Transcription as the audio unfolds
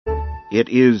It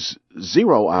is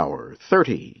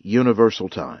 0:30 Universal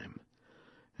Time,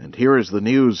 and here is the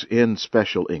news in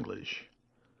Special English.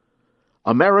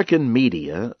 American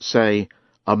media say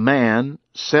a man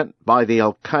sent by the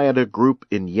Al-Qaeda group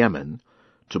in Yemen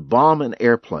to bomb an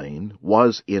airplane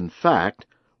was, in fact,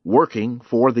 working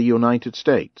for the United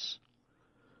States.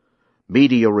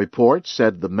 Media reports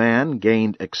said the man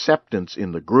gained acceptance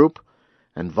in the group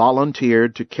and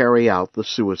volunteered to carry out the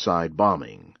suicide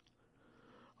bombing.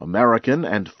 American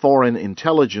and foreign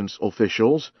intelligence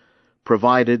officials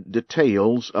provided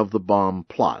details of the bomb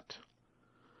plot.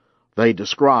 They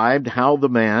described how the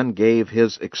man gave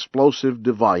his explosive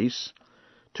device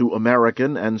to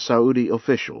American and Saudi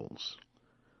officials.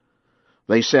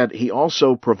 They said he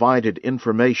also provided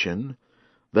information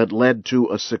that led to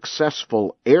a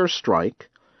successful airstrike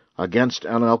against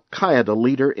an Al-Qaeda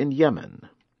leader in Yemen.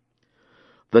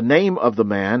 The name of the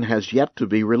man has yet to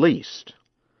be released.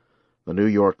 The New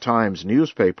York Times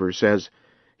newspaper says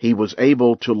he was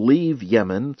able to leave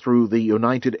Yemen through the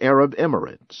United Arab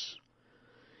Emirates.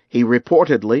 He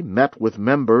reportedly met with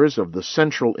members of the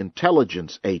Central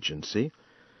Intelligence Agency,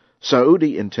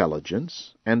 Saudi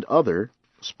intelligence, and other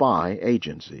spy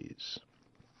agencies.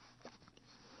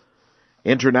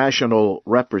 International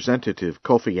Representative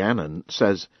Kofi Annan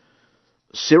says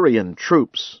Syrian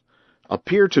troops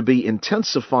appear to be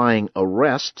intensifying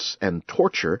arrests and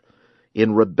torture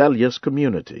in rebellious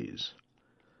communities.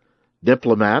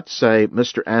 Diplomats say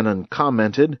Mr. Annan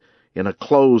commented in a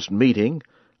closed meeting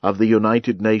of the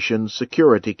United Nations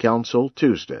Security Council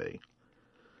Tuesday.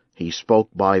 He spoke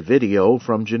by video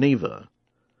from Geneva.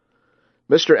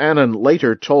 Mr. Annan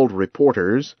later told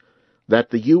reporters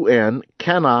that the UN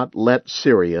cannot let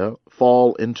Syria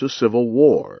fall into civil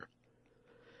war.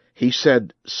 He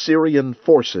said Syrian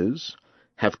forces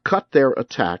have cut their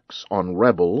attacks on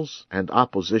rebels and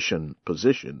opposition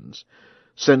positions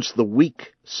since the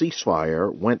weak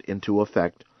ceasefire went into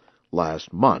effect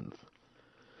last month.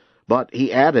 But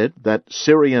he added that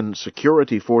Syrian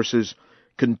security forces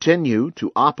continue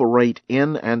to operate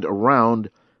in and around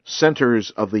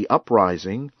centers of the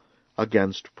uprising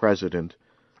against President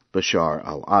Bashar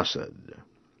al-Assad.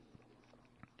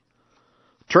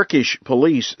 Turkish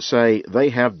police say they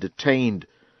have detained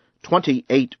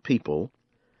 28 people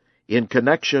in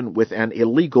connection with an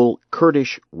illegal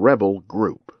Kurdish rebel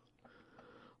group.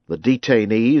 The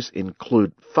detainees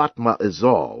include Fatma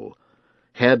Özal,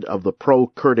 head of the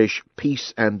pro-Kurdish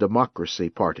Peace and Democracy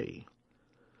Party.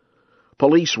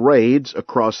 Police raids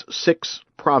across 6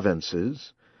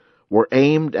 provinces were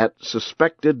aimed at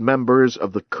suspected members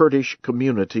of the Kurdish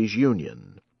Communities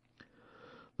Union.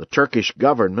 The Turkish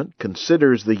government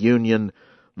considers the union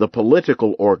the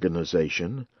political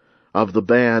organization of the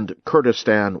banned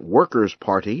Kurdistan Workers'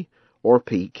 Party, or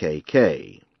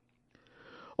PKK.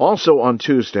 Also on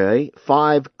Tuesday,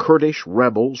 5 Kurdish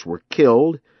rebels were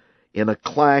killed in a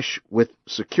clash with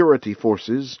security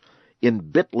forces in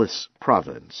Bitlis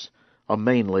province, a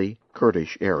mainly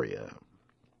Kurdish area.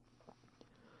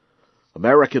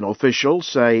 American officials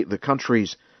say the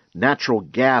country's natural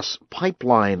gas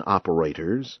pipeline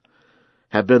operators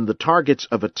have been the targets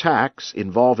of attacks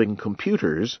involving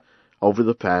computers over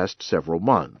the past several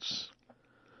months.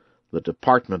 The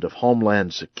Department of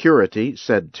Homeland Security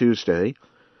said Tuesday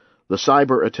the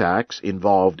cyber attacks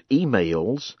involved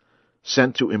emails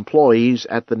sent to employees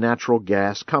at the natural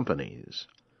gas companies.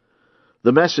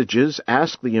 The messages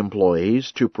asked the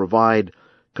employees to provide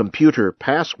computer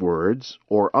passwords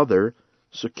or other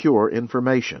secure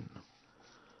information.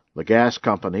 The gas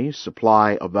companies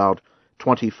supply about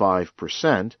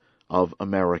 25% of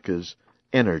America's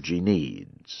energy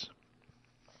needs.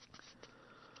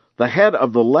 The head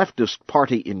of the leftist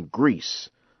party in Greece,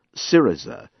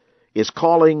 Syriza, is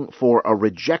calling for a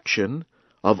rejection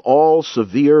of all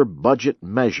severe budget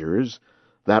measures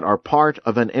that are part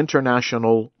of an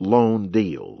international loan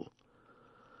deal.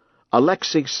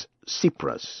 Alexis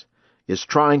Tsipras is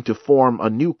trying to form a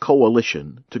new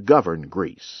coalition to govern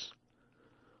Greece.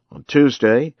 On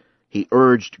Tuesday, he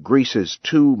urged Greece's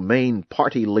 2 main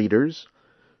party leaders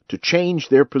to change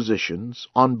their positions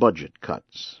on budget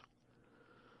cuts.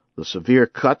 The severe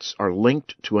cuts are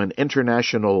linked to an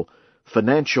international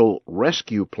financial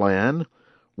rescue plan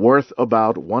worth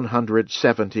about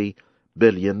 $170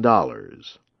 billion.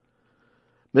 Mr.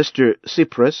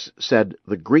 Tsipras said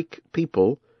the Greek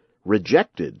people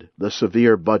rejected the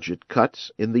severe budget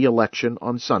cuts in the election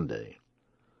on Sunday.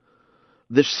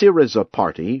 The Syriza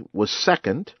party was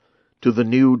second to the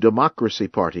New Democracy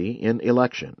Party in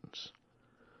elections.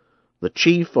 The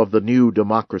chief of the New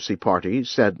Democracy Party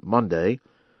said Monday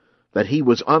that he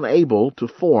was unable to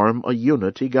form a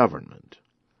unity government.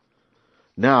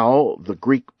 Now the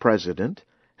Greek president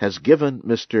has given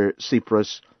Mr.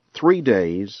 Tsipras 3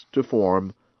 days to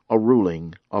form a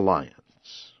ruling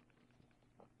alliance.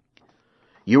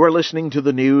 You are listening to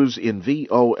the news in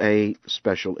VOA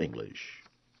Special English.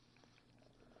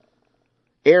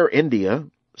 Air India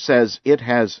says it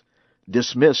has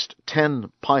dismissed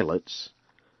 10 pilots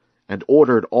and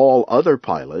ordered all other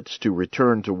pilots to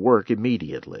return to work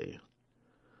immediately.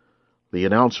 The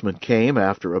announcement came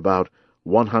after about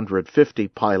 150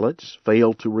 pilots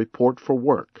failed to report for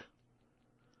work.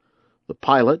 The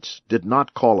pilots did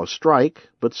not call a strike,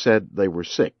 but said they were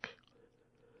sick.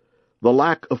 The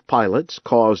lack of pilots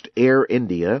caused Air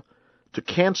India to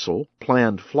cancel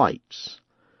planned flights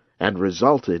and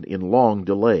resulted in long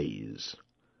delays.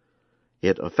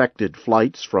 It affected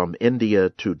flights from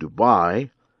India to Dubai,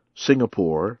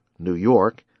 Singapore, New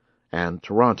York, and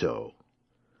Toronto.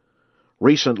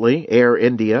 Recently, Air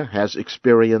India has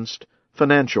experienced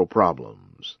financial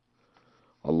problems.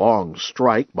 A long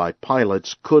strike by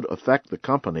pilots could affect the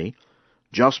company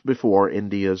just before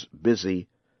India's busy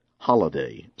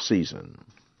holiday season.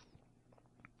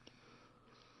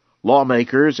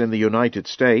 Lawmakers in the United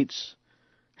States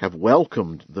have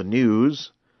welcomed the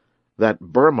news that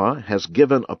Burma has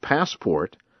given a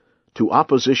passport to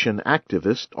opposition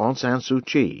activist Aung San Suu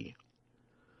Kyi.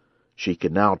 She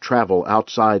can now travel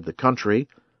outside the country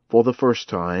for the first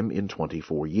time in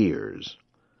 24 years.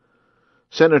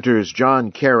 Senators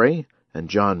John Kerry and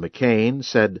John McCain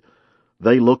said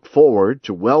they looked forward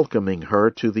to welcoming her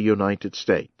to the United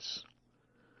States.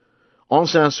 Aung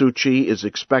San Suu Kyi is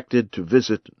expected to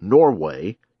visit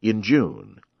Norway in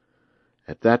June.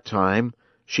 At that time,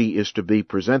 she is to be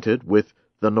presented with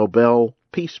the Nobel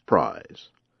Peace Prize.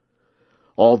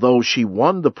 Although she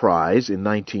won the prize in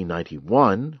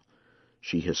 1991,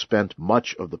 she has spent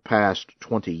much of the past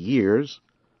 20 years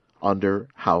under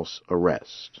house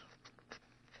arrest.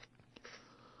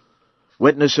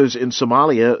 Witnesses in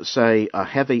Somalia say a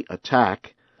heavy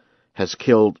attack has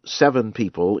killed 7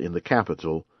 people in the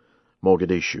capital,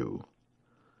 Mogadishu.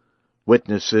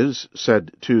 Witnesses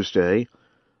said Tuesday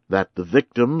that the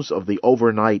victims of the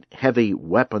overnight heavy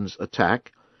weapons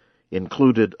attack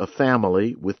included a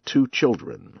family with 2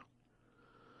 children.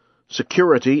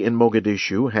 Security in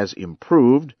Mogadishu has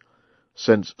improved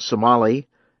since Somali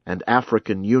and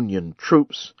African Union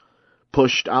troops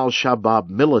pushed al-Shabaab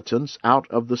militants out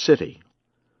of the city.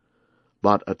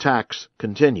 But attacks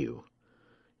continue,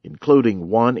 including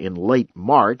one in late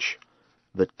March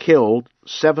that killed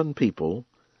 7 people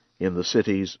in the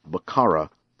city's Bukhara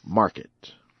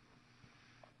market.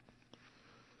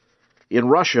 In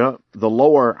Russia, the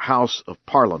lower house of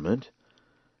parliament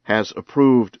has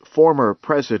approved former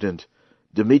President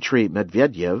Dmitry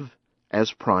Medvedev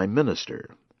as Prime Minister.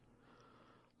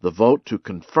 The vote to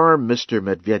confirm Mr.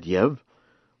 Medvedev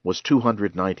was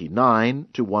 299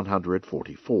 to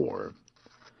 144.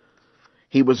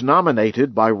 He was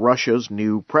nominated by Russia's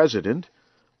new president,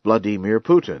 Vladimir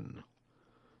Putin.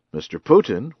 Mr.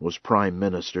 Putin was Prime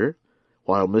Minister,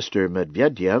 while Mr.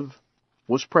 Medvedev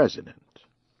was President.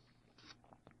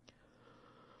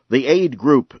 The aid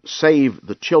group Save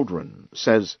the Children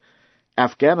says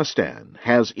Afghanistan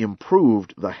has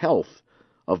improved the health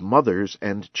of mothers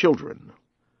and children.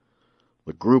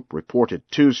 The group reported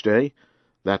Tuesday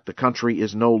that the country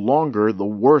is no longer the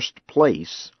worst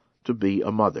place to be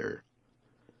a mother.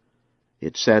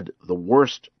 It said the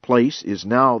worst place is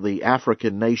now the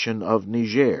African nation of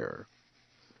Niger.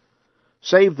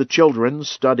 Save the Children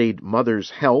studied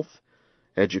mothers' health,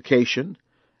 education,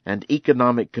 and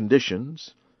economic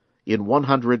conditions in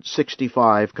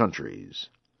 165 countries.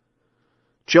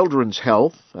 Children's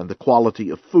health and the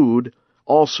quality of food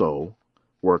also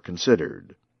were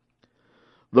considered.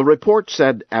 The report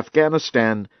said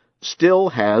Afghanistan still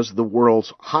has the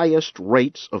world's highest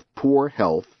rates of poor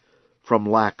health from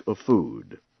lack of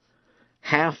food.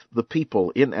 Half the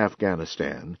people in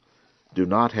Afghanistan do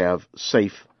not have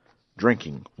safe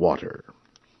drinking water.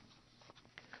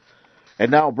 And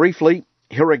now, briefly,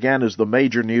 here again is the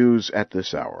major news at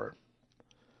this hour.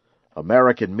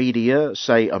 American media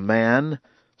say a man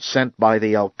sent by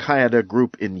the Al-Qaeda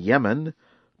group in Yemen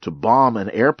to bomb an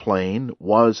airplane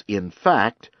was, in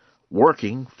fact,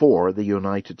 working for the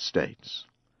United States.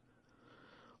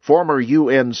 Former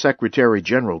UN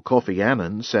Secretary-General Kofi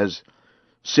Annan says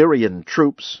Syrian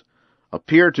troops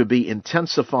appear to be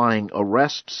intensifying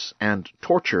arrests and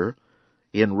torture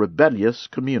in rebellious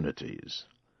communities.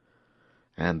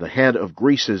 And the head of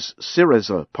Greece's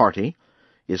Syriza party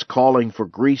is calling for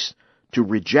Greece to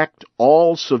reject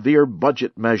all severe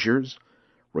budget measures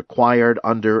required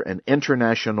under an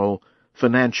international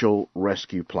financial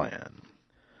rescue plan.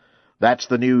 That's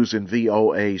the news in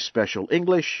VOA Special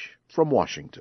English from Washington.